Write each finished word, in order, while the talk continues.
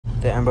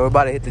Damn, bro, we're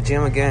about to hit the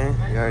gym again.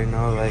 You already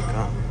know, like,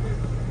 Yeah,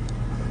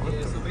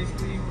 so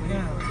basically,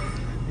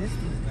 these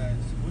guys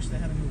wish they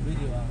had a new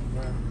video out,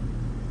 bro.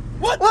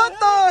 What the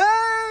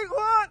heck?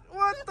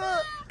 What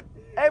the?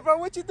 Hey, bro,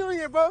 what you doing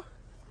here, bro?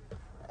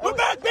 We're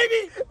back,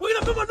 baby! We're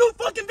gonna film a new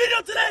fucking video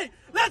today!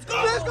 Let's go!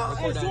 Let's go!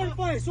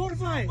 Hey, sword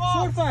fight!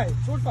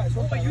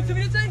 YouTube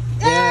video today?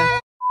 Yeah.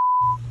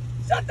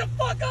 Shut the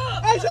fuck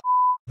up! Hey,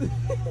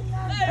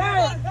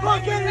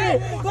 Fuck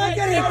it! Fuck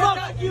it!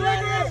 Fuck you!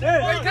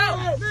 Wait, go!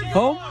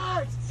 Home?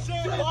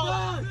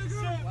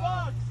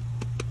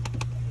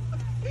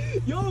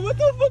 Yo, what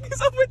the fuck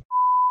is up with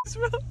this,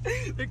 bro?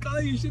 They're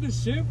calling you shit a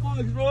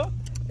shitbox, bro.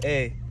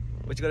 Hey,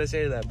 what you gotta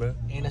say to that, bro?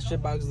 Ain't a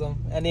shitbox though.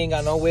 And he ain't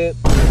got no whip.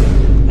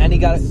 And he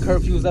got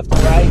curfews left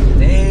and right.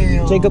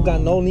 Damn. Jacob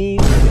got no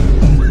knees.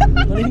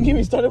 Don't even get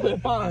me started with a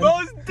pond.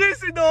 Bro's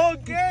dissing the whole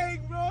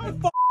gang,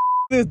 bro.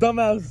 This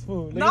dumbass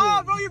fool.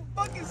 Nah, bro, you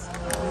fucking.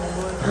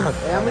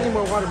 Hey, how many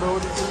more water, bro?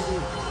 What do you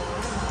think?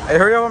 Hey,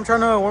 hurry up! I'm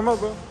trying to warm up,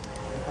 bro.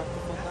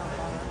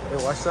 Hey,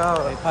 watch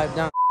out. Hey, pipe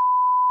down.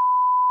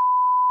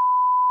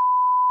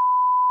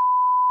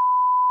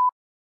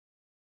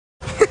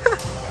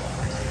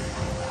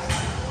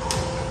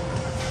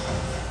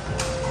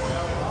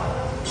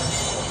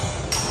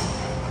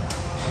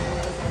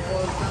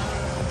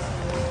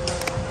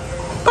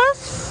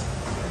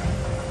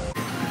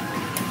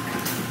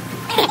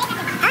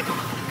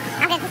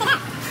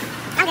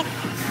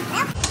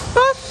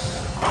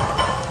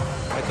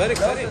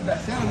 Cut it.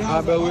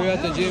 Alright, bro, we're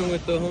at the gym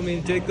with the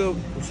homie Jacob.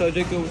 What's up,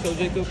 Jacob?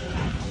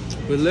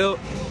 With Lil.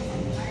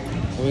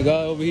 And we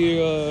got over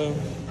here,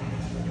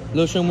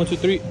 Lil Shrimp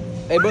 123.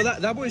 Hey, bro,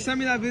 that boy sent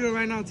me that video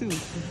right now, too.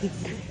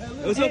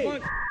 What's up,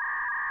 Punk?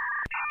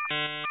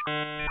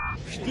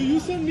 Do you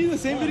send me the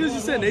same videos you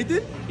sent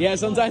Nathan? Yeah,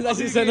 sometimes I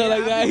just send her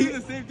like that. I do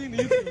the same thing to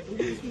you.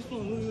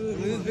 Look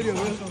at this video,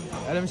 bro.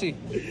 Let me see.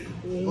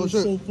 Oh,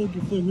 shit. So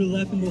fucking funny. We're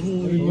laughing the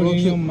whole way. Put it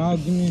in your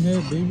mouth, give me a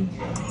head, baby.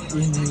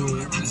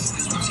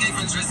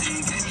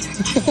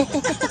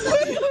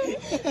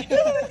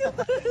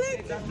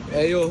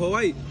 Hey, yo,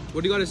 Hawaii,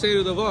 what do you got to say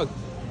to the vlog?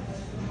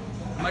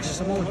 I'm actually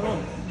Samoan.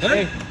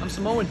 Hey, I'm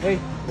Samoan. Hey.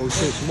 Oh,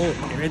 shit, Samoan.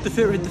 Rate the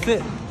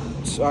fit.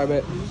 Alright,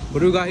 bet. What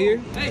do we got here?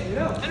 Hey,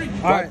 Henry.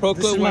 White Pro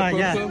This Club, is White Pro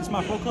yeah, Club. it's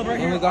my pro club right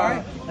And here. we got-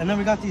 Alright. And then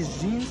we got these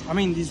jeans. I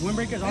mean, these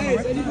windbreakers on the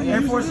right.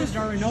 Air Forces, you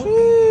already know.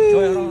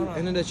 Hold on.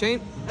 And then the chain?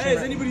 Hey,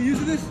 is anybody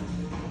using this?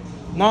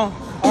 No.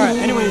 Alright,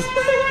 anyways. Chain.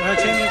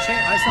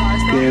 I saw.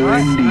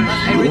 Alright.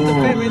 Hey, rate the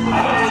fit.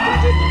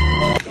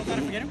 Don't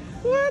gotta forget him.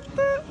 What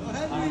the?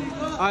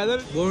 Alright, let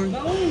it. Boring.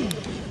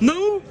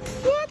 No.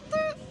 What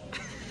the?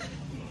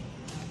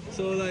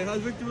 So, like, how's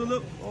Victor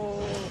look?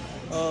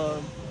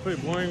 Pretty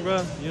boring,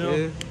 bro. You know.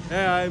 Yeah.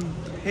 Yeah, I'm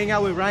hanging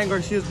out with Ryan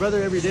Garcia's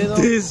brother every day though.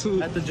 This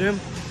fool. At the gym.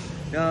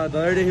 The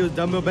other day he was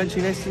dumbbell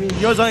benching next to me.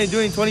 He was only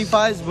doing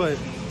 25s, but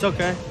it's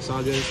okay. It's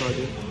all good.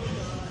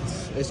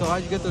 Hey, so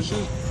how'd you get those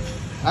shoes?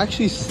 I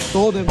actually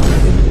stole them from the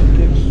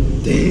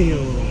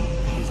Damn.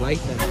 He's like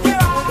that.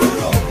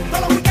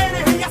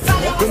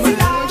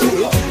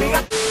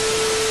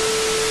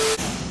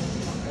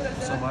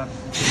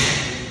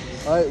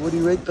 Alright, what do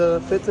you rate the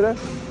fit today?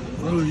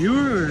 Bro,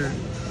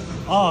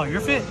 Oh,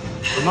 your fit?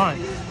 Or mine?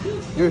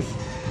 Yours.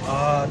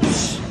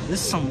 This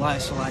is some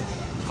light, so like.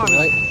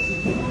 Right.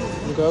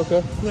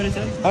 Okay. What is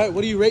it? Alright,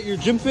 what do you rate your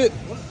gym fit?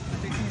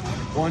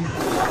 1.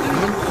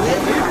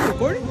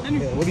 Recording?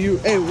 Yeah, what do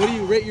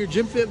you rate your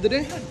gym fit of the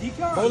day?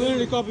 Bro,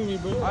 literally copy me,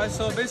 bro. Alright,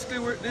 so basically,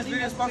 this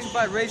video is sponsored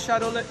by Ray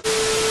Shadowlet.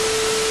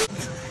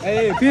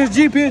 Hey,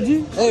 PSG.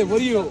 Hey, what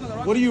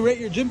do you rate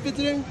your gym fit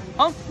today?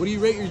 Huh? What do you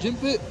rate your gym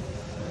fit?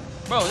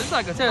 Bro, this is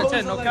like a 10 out of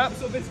 10, no cap.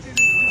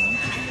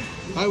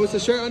 Alright, what's the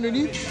shirt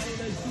underneath?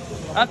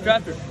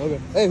 After. Okay.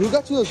 Hey, who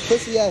got you those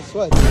pussy ass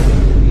sweats?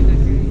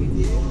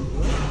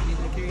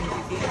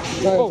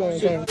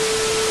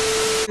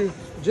 Sorry.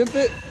 Gym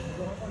fit?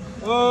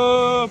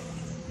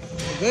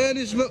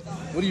 Management.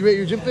 What do you rate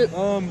your gym fit?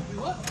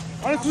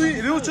 Honestly,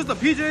 if it was just a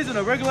PJs and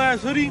a regular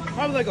ass hoodie,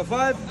 probably like a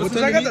 5. But What's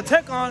since I got the underneath?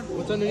 tech on,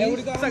 What's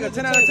underneath? it's like a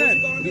 10 out of 10.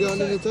 What do you got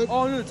under the tech?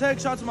 Oh, new tech.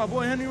 Shout out to my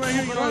boy Henry right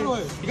here. You got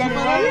me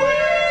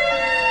right?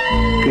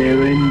 ¡Qué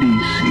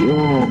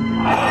bendición!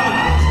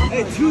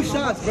 Hey, 2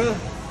 shots, bro.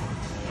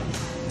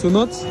 2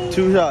 nuts?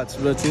 2 shots,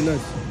 bro. 2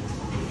 nuts.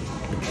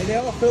 And they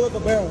all fill up the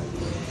barrel.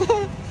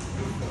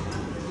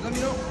 Let me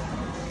know.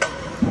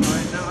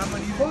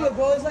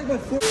 Bro, it's like my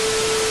foot.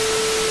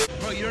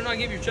 Bro, you do not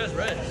give your chest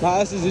red. My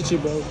ass is itchy,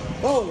 bro.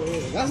 Oh,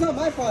 that's not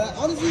my fault.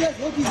 Honestly, that's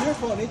low-key your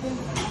fault, Nathan.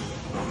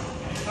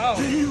 How?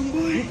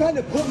 You kind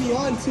of put me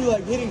on to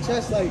like hitting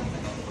chest, like.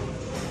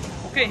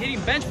 Okay,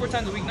 hitting bench 4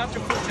 times a week, not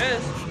your full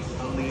chest.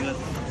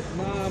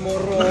 Nah,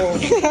 morro.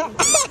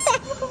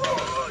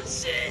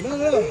 No.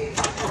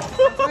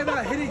 I'm talking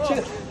about hitting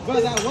chest.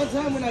 Bro, that one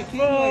time when I came,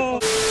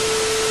 like.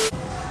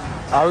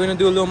 Alright, we're gonna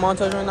do a little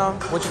montage right now.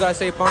 What you gotta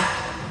say, Punk?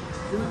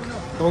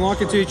 Don't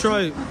lock it till you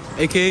try it.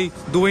 AKA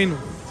Dwayne.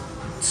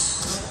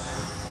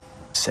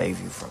 Save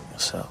you from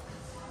yourself.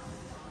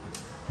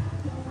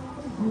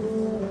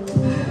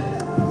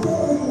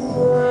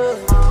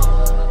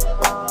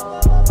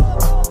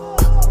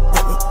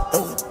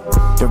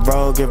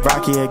 road get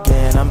rocky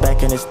again. I'm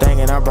back in this thing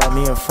and I brought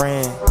me a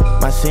friend.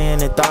 My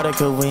sin and thought it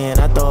could win.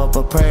 I throw up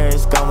a prayer,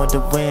 it's gone with the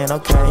wind.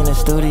 Okay, in the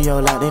studio,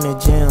 locked in the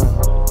gym.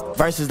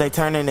 Verses they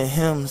turn into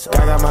hymns.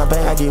 God got my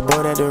back, I get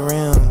bored at the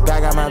rim.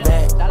 God got my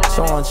back,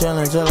 so I'm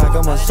chillin' just like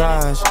a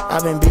massage.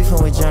 I've been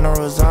beefing with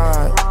General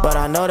Zod, but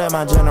I know that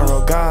my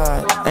General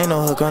God. Ain't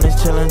no hook on this,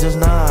 chillin' just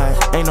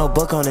nod. Ain't no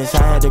book on this,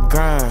 I had to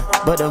grind.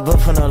 But the book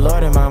from the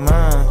Lord in my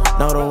mind.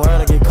 Know the world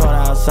will get caught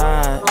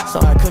outside, so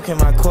I cook in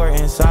my court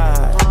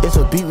inside. It's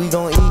a beat we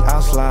gon' eat,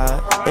 I'll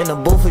slide. In the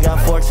booth we got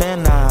forks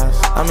and knives.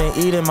 I'm in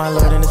Eden, my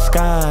Lord in the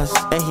skies.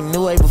 And he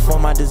knew way before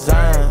my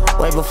design,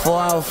 way before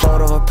I was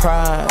photo of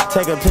pride.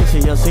 Take a picture,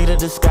 you'll see the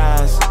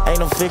disguise. Ain't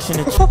no fiction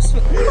in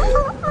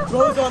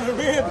Throws on the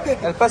rim.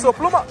 El peso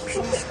pluma.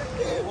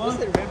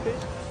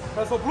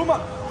 Peso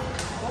pluma.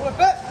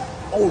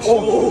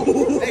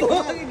 Oh. Hey,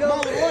 come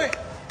on, Roy.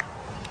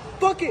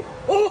 Fuck it.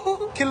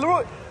 Oh. Kill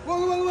Leroy.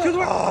 Kill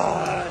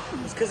Roy.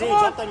 It's because he ain't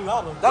dropped any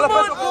album. Dale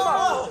peso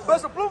pluma.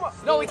 Peso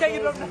pluma. No, we can't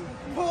get it up now.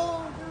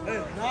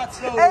 Not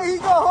so. Hey, he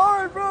go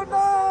hard, bro. No.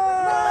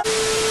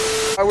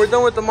 Alright, we're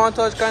done with the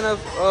montage, kind of.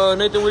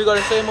 Nathan, what you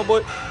gotta say, my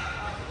boy?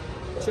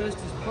 Chest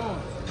is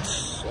prone.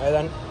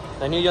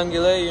 The new Young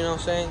Gillet, you know what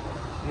I'm saying?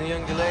 New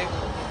Young Gillet.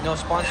 No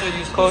sponsor,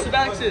 use code.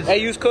 Hey,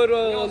 use code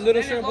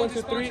Little Shrimp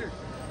 123.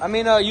 I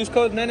mean, use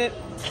code Nene. That's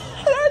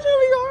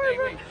really hard,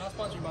 bro. Not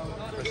sponsored by me.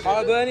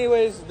 Alright, but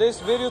anyways, this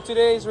video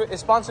today is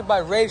sponsored by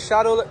Ray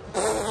Shadow.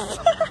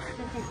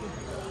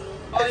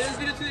 This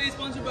video today is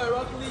sponsored by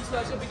Rocket League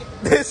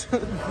 / This.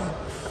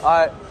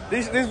 Alright,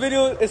 this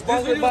video is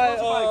sponsored by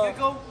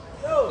Gecko.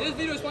 This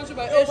video is sponsored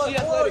by SG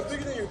Athletics.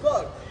 Bigger than your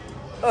plug.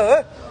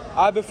 Alright,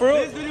 but for real.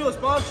 This video is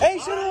sponsored. Hey,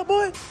 shut up,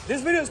 boy.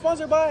 This video is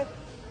sponsored by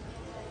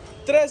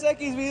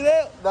 3X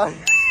Video. Bro,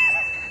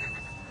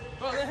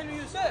 let him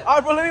use that.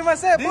 Alright, bro, let me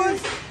myself, boy.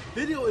 This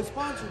video is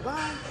sponsored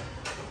by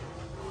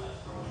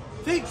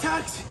Fake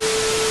Taxi.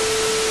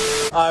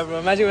 Alright, bro,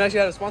 imagine we actually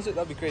had a sponsor.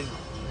 That'd be crazy.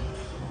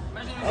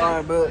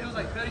 Alright, but It was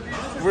like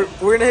 33.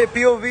 we're gonna hit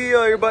POV.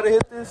 You're about to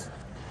hit this.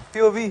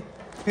 POV.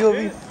 Oh,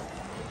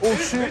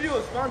 This shit. video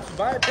is sponsored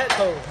by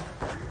Petco.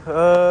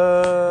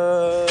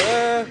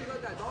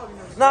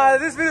 Nah,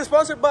 this video is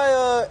sponsored by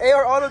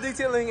AR Auto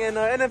Detailing and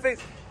NFA.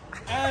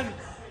 And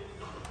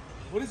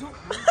what is it?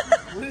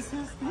 What is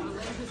this?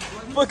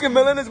 Fucking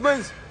Melana's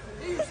Benz.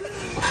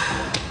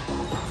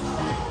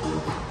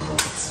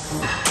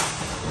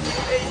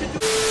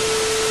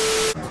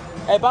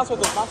 Hey, bounce with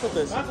this, bounce with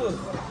this.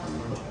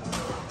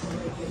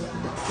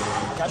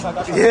 Gotcha.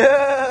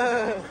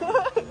 Yeah.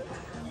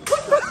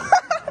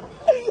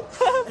 Hey,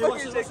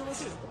 watch this.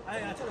 I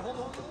tell you, hold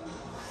on.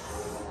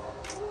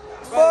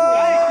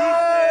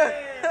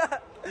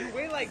 You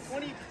weigh like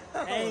 20.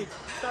 Hey,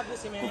 stop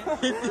this, man.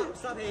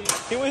 Stop hating.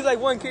 He weighs like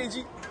 1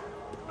 kg.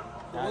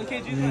 1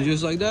 kg. And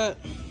just like that,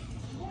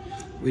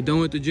 we done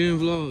with the gym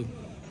vlog.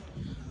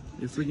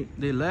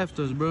 They left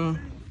us, bro.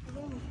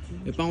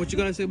 Hey, Pon, what you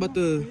gotta say about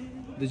the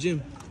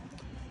gym?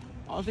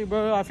 Honestly,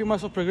 bro, I feel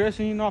myself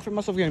progressing, you know. I feel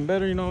myself getting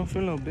better, you know.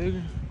 Feeling a little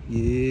bigger.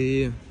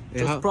 Yeah. Hey,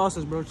 Just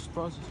process, bro. Just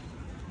process.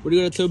 what do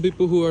you gotta tell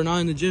people who are not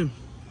in the gym?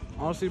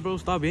 Honestly, bro,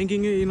 stop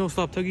yanking it, you know.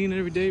 Stop tugging it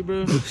every day,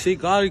 bro. Seek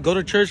God, go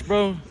to church,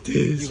 bro.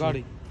 You got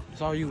it.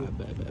 It's all you.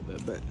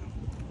 Bet.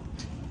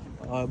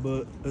 Alright,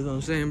 but that's what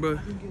I'm saying, bro.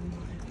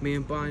 Me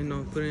and Pon, you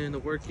know, putting in the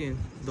work in.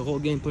 The whole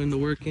game, putting the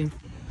work in.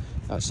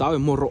 Sabe,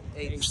 morro.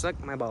 Hey,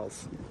 Suck my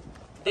balls.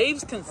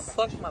 Dave's can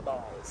suck my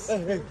balls.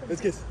 Hey,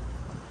 let's kiss.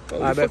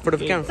 I bet for the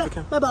camera.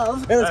 My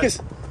balls. Hey, let's kiss.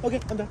 Okay,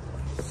 I'm done.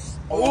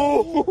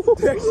 Oh!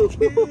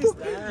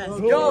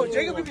 Yo,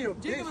 Jacob give me a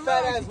big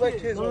fat ass wet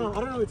kiss. I don't know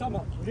what you're talking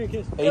about. We're doing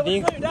kiss. Hey, you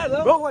think?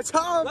 Bro, what's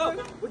up, man?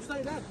 What'd you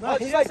say, Dad? No,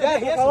 he's like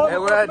that. Hey,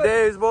 we're at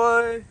Dave's,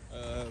 boy.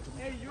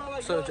 Hey, you are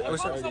like, So,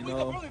 what's up? wake up early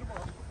tomorrow.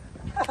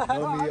 You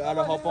know me, I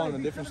gotta hop on a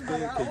different stick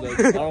because like,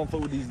 I don't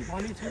fuck with these small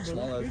ass fishes,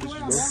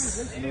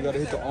 bro. You know, gotta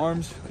hit the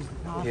arms.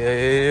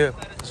 Yeah.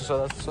 That's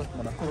what's up.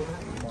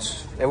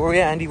 Hey, where we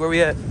at, Andy? Where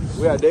we at?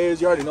 We at Days,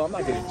 you already know I'm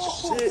not getting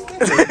shit.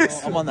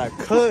 I'm on that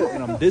cut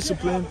and I'm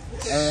disciplined.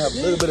 I have a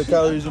little bit of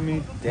calories in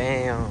me.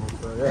 Damn.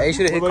 So, yeah. Hey, you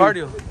should have hit What about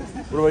cardio.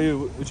 What about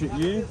you? What you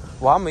eat?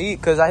 Well, I'm gonna eat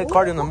because I hit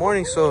cardio in the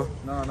morning, so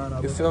No.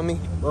 you feel me?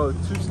 Bro,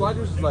 2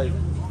 sliders is like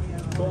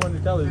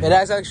 400 calories. Yeah,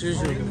 that's actually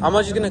true. I'm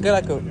just gonna get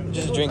like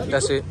just a drink.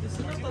 That's it.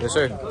 Yes,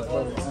 sir.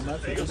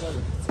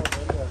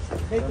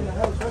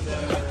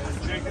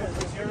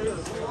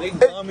 They can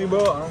call me,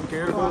 bro. I don't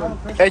care, bro.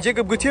 Hey,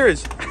 Jacob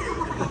Gutierrez.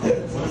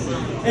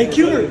 Hey,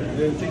 cuter.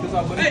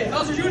 Hey,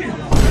 how's your junior?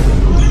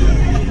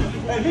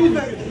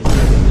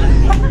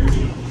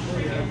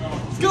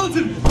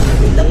 Skeleton.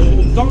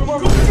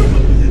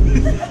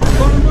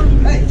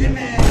 Hey,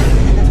 Jimmy.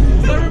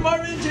 Sorry,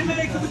 Marvin,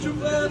 Jimmy, come with your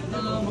blood.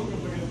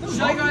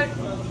 Shy guy.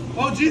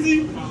 Oh,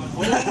 Jeezy.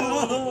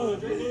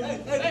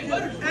 Hey,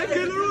 Butters. Hey,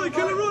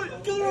 Killer Roy.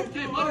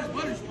 Hey,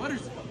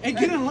 Butters. Hey,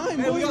 get in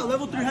line, boy. We got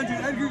level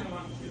 300 Edgar.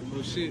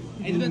 Oh shit.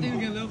 Hey, do that thing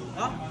again, Lil.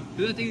 Huh?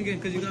 Do that thing again,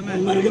 because you got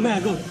mad. Get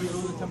mad, go.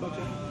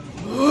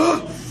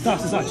 Stop,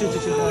 chill.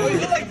 Oh, you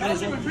look like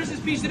Buster when Princess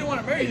Peach didn't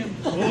want to marry him.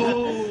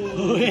 Oh.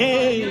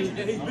 Hey!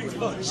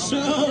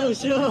 Show!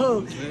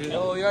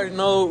 Yo, you already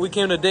know we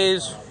came to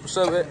Dave's. What's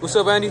up? What's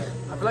up, Andy? I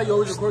feel like you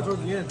always record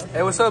towards the end.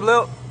 Hey, what's up,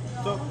 Lil?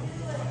 What's up?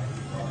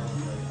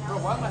 Bro,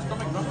 why is my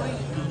stomach rumbling?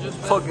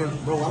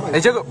 Fucking. Bro, why am I?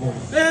 Hey, Jacob.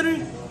 Hey,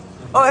 Henry.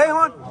 Oh, hey,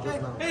 Juan.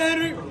 Hey,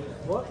 Henry.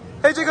 What?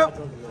 Hey, Jacob.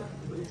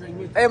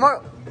 Hey,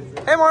 Mario.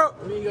 Hey, Mario.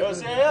 Yo,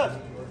 CAF.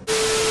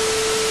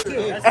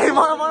 Hey,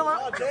 Mario.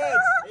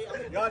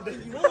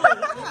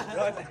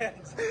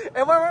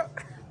 Hey, Mario.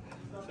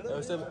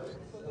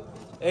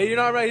 Hey, you're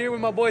not right here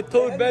with my boy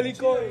Toad Belly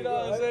Coat, you know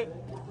what I'm saying?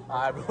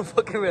 Alright, bro,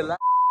 fucking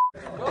relax.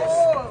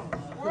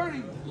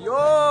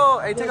 Yo,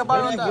 hey, take a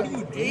bite of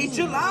that. Hey,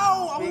 chill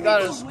out. We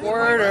got a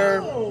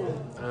squirter.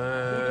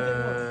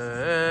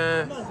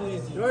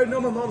 You already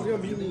know my mom's gonna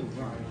beat me.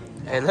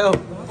 Hey, Lil,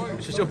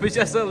 shut your bitch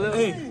ass up, Lil.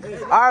 Hey.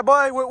 Alright,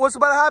 boy, what's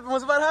about to happen?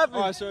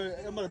 Alright, sorry,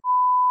 I'm about to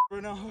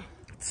right now.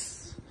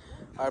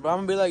 Alright, but I'm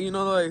gonna be like, you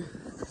know, like.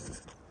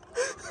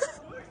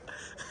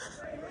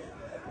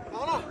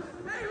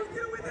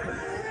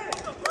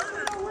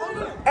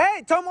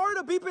 Hey, tell Mario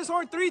to beep his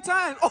horn 3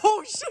 times.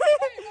 Oh, shit.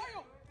 Hey,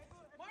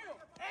 Mario.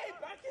 Hey,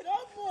 back it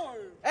up more.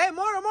 Hey,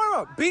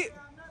 Mario, beep.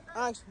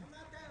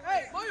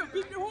 Hey, Mario,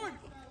 beep your horn.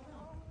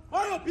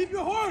 Mario, beep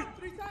your horn.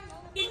 3 times.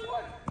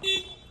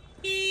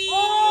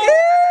 Oh!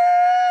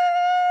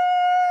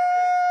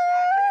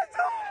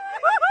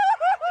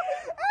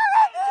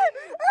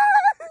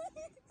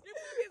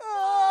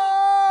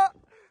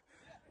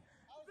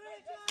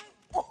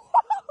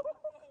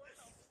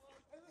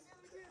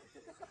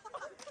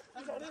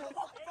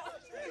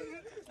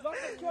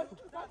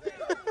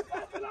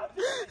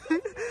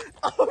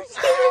 Oh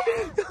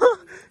shit!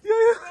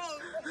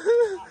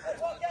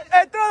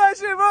 Hey, throw that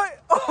shit, bro!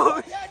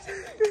 Oh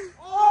shit!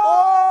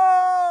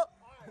 Oh!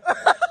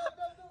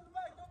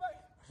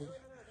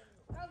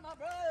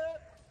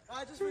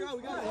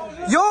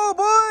 Yo,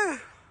 boy!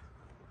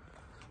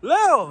 Leo!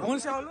 I wanna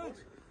see how it looks.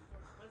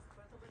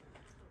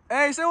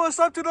 Hey, say what's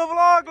up to the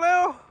vlog,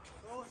 Leo.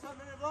 What's up,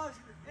 Nene Vlogs?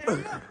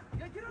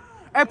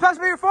 Hey, pass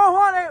me your phone,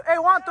 Juan. Hey,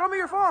 Juan, throw me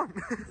your phone.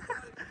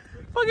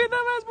 Fucking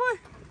dumbass boy.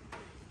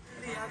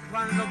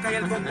 Cuando cae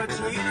el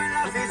cocochino en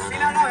la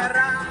oficina lo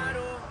agarraron.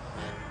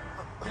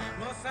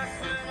 Los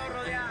azules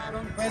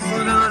rodearon,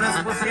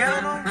 personas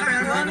pusieron un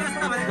cargador, nos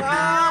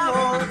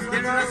navegamos. Y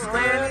en la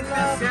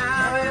escuela se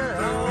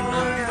aventó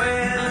un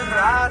buen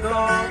rato.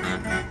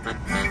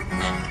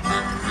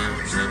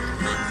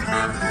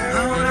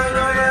 Ahora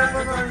lo llevo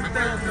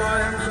contento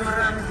en su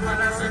rancho a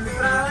la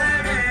central de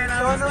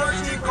veras, todo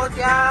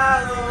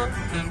chicoteado.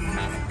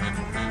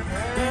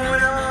 Un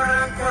amor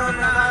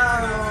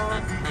coronado.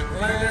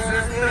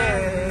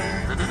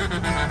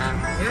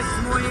 Es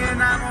muy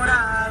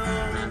enamorado.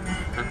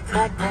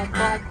 Pom, pom,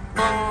 pom,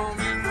 pom.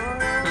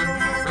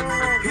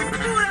 Y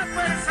pura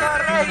fuerza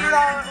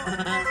reída.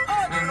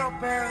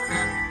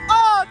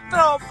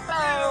 Otro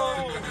peo.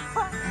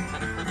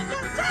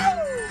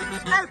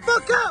 Hey,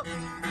 fuck up.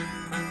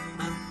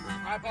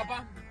 Alright, Papa.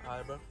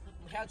 Alright, bro.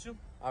 Catch you.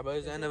 Alright, bro.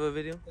 Is the end of a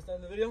video? Is that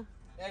in the video?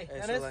 Hey, Hey,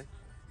 Dennis. so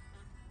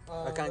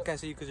like, I can't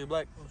see you because you're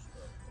black.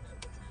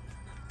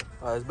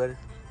 Alright, it's better.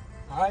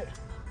 Alright,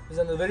 is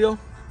that in the video?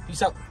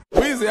 Peace out.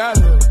 Weezy out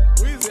here.